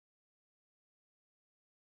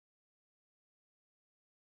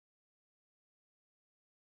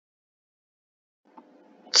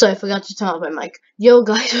So I forgot to turn off my mic. Yo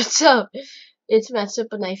guys, what's up? It's Matt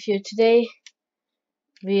Super Knife here. Today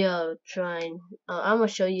we are I'm gonna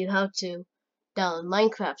show you how to download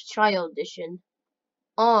Minecraft Trial Edition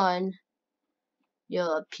on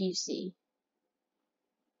your PC.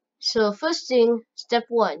 So first thing, step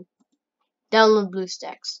 1, download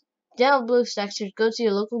BlueStacks. Download BlueStacks. Just go to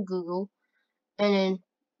your local Google and then,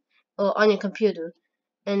 or on your computer,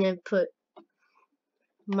 and then put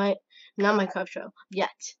not Minecraft Trial yet.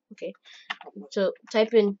 Okay. So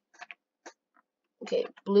type in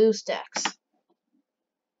BlueStacks.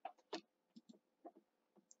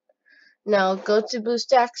 Now go to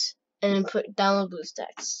BlueStacks and then put download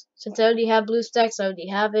BlueStacks. Since I already have BlueStacks, I already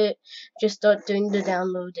have it. Just start doing the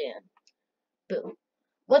download and boom.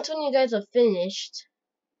 Once when you guys are finished,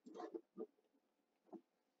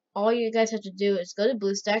 all you guys have to do is go to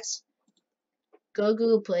BlueStacks, go to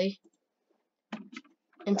Google Play,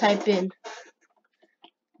 and type in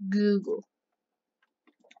Google.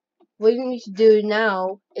 What you need to do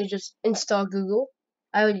now is just install Google.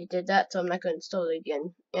 I already did that, so I'm not going to install it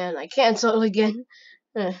again. And I can't install it again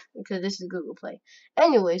because this is Google Play.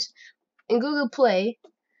 Anyways, in Google Play,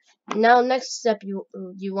 now next step you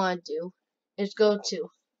want to do is go to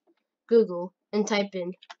Google and type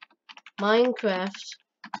in Minecraft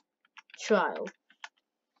trial.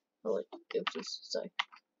 Oh wait, oops, sorry.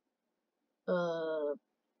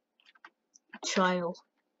 Trial,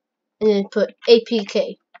 and then put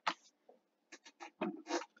APK.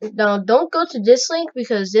 Now don't go to this link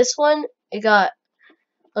because this one it got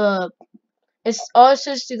it's all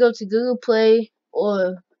says to go to Google Play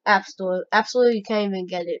or App Store. App Store you can't even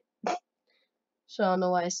get it, so I don't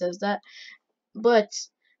know why it says that. But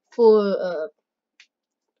for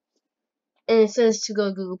and it says to go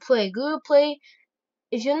to Google Play. Google Play,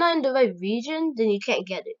 if you're not in the right region, then you can't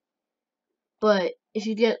get it. But if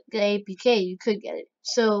you get APK, you could get it.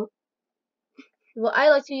 So what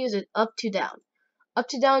I like to use is up to down. Up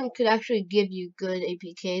to down could actually give you good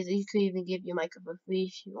APKs. It could even give you Minecraft for free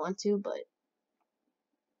if you want to, but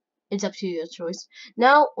it's up to your choice.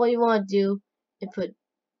 Now what you want to do is put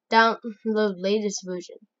download latest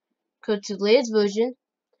version. Go to latest version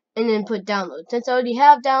and then put download. Since I already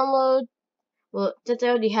have download, since I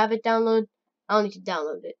already have it download, I don't need to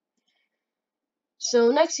download it.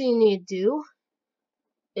 So next thing you need to do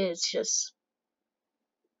is just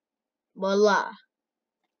voila.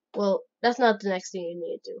 Well, that's not the next thing you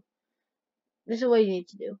need to do. This is what you need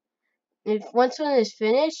to do. If once one is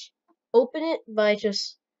finished, open it by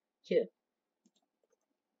just here.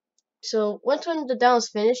 So once when the download is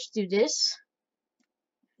finished, do this.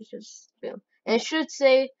 Just boom. And it should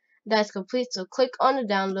say that's complete. So click on the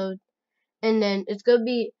download, and then it's gonna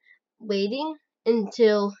be waiting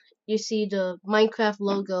until you see the Minecraft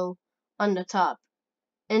logo on the top,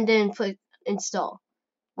 and then click install.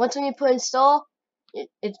 Once when you put install,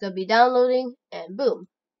 it's gonna be downloading, and boom,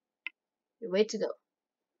 you're ready to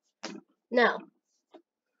go. Now,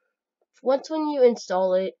 once when you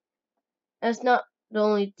install it, that's not the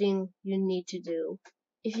only thing you need to do.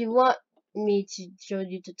 If you want me to show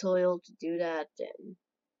you a tutorial to do that, then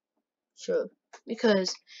sure.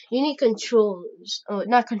 Because you need controllers. Oh,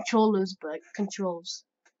 not controllers, but controls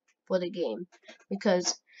for the game.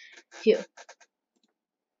 Because, here.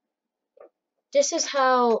 This is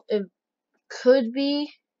how it could be.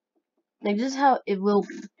 Like, this is how it will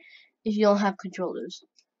be if you don't have controllers.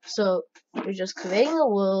 So, you're just creating a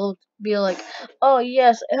world, be like, oh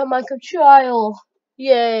yes, I have my trial.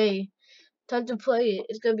 Yay. Time to play it.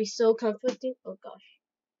 It's gonna be so comforting. Oh gosh.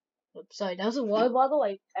 Oh, sorry, that was a water bottle.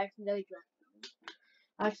 I accidentally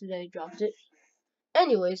dropped it.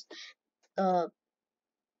 Anyways,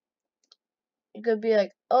 it could be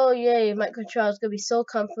like, oh yay, my control is gonna be so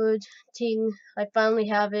comforting. I finally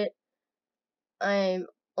have it. I'm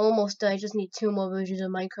almost done. I just need 2 more versions of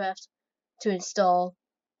Minecraft to install,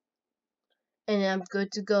 and I'm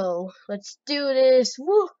good to go. Let's do this.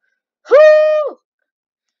 Woo hoo!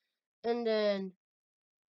 And then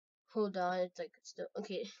hold on, it's like still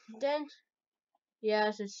okay. Then yeah,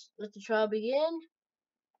 just let the trial begin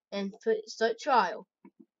and start trial.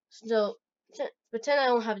 So pretend I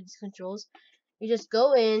don't have these controls. You just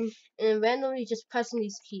go in and randomly just pressing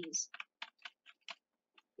these keys.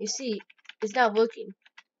 You see, it's not working.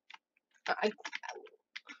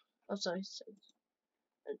 Oh sorry.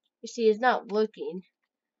 You see, it's not working.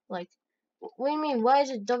 Like, what do you mean? Why is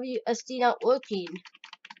it WSD not working?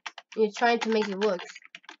 You're trying to make it work.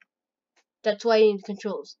 That's why you need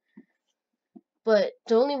controls. But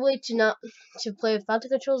the only way to play without the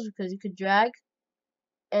controls is because you could drag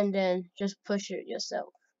and then just push it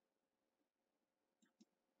yourself.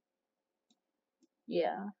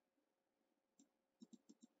 Yeah.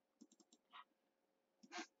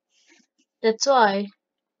 That's why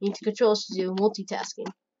you need the controls to do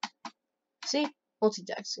multitasking. See?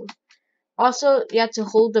 Multitasking. Also, you have to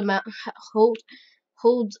hold the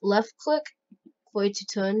hold left click for you to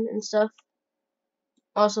turn and stuff.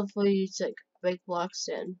 Also for you to like break blocks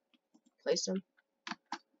and place them.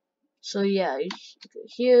 So yeah, you go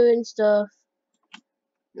here and stuff.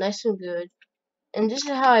 Nice and good. And this is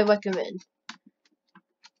how I recommend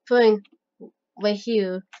putting right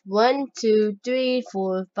here 1, 2, 3,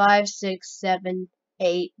 4, 5, 6, 7,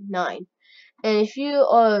 8, 9. And if you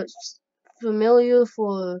are familiar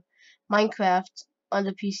for Minecraft on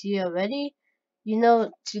the PC already, you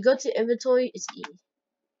know to go to inventory is E.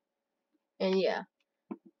 And yeah.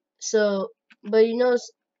 So but you know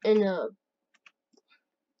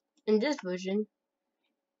in this version,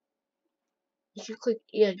 if you click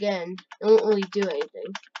E again, it won't really do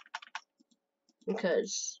anything.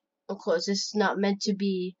 Because of course this is not meant to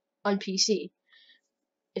be on PC.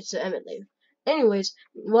 It's an emulator. Anyways,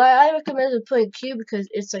 why I recommend putting Q because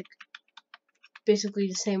it's like basically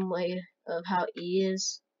the same way of how E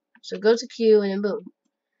is. So go to Q and then boom.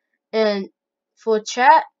 And for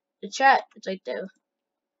chat, the chat it's right there.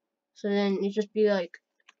 So then you just be like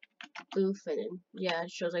oof and then yeah,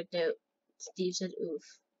 it shows like there Steve said oof.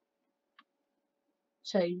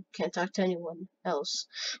 So you can't talk to anyone else.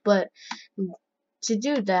 But to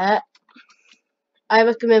do that, I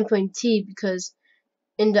recommend putting T because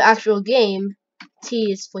in the actual game,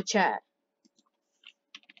 T is for chat.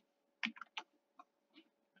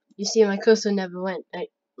 You see my cursor never went.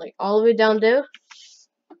 Like all the way down there.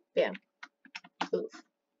 Bam. Oof.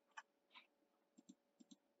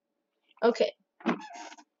 Okay.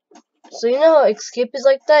 So you know how escape is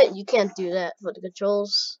like that? You can't do that for the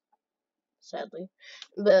controls. Sadly.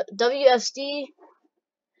 But WSD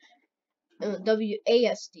and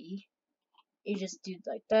WASD, you just do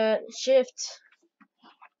like that. Shift,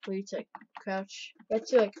 where you to crouch. You have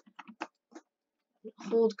to like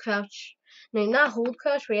hold crouch. No, not hold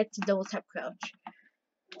crouch, but you have to double tap crouch.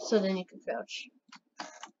 So then you can crouch.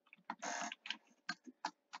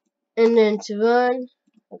 And then to run,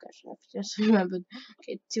 oh gosh, I just remembered.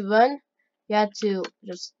 Okay, to run, you have to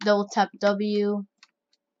just double tap W.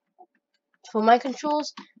 For my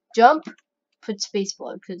controls, jump, put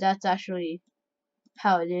spacebar, because that's actually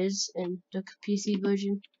how it is in the PC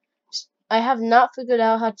version. I have not figured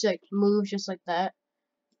out how to like move just like that,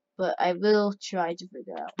 but I will try to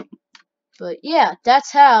figure out. But yeah,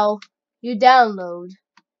 that's how you download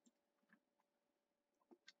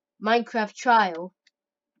Minecraft Trial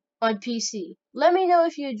on PC. Let me know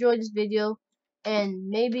if you enjoyed this video, and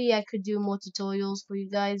maybe I could do more tutorials for you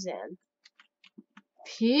guys, and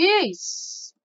peace!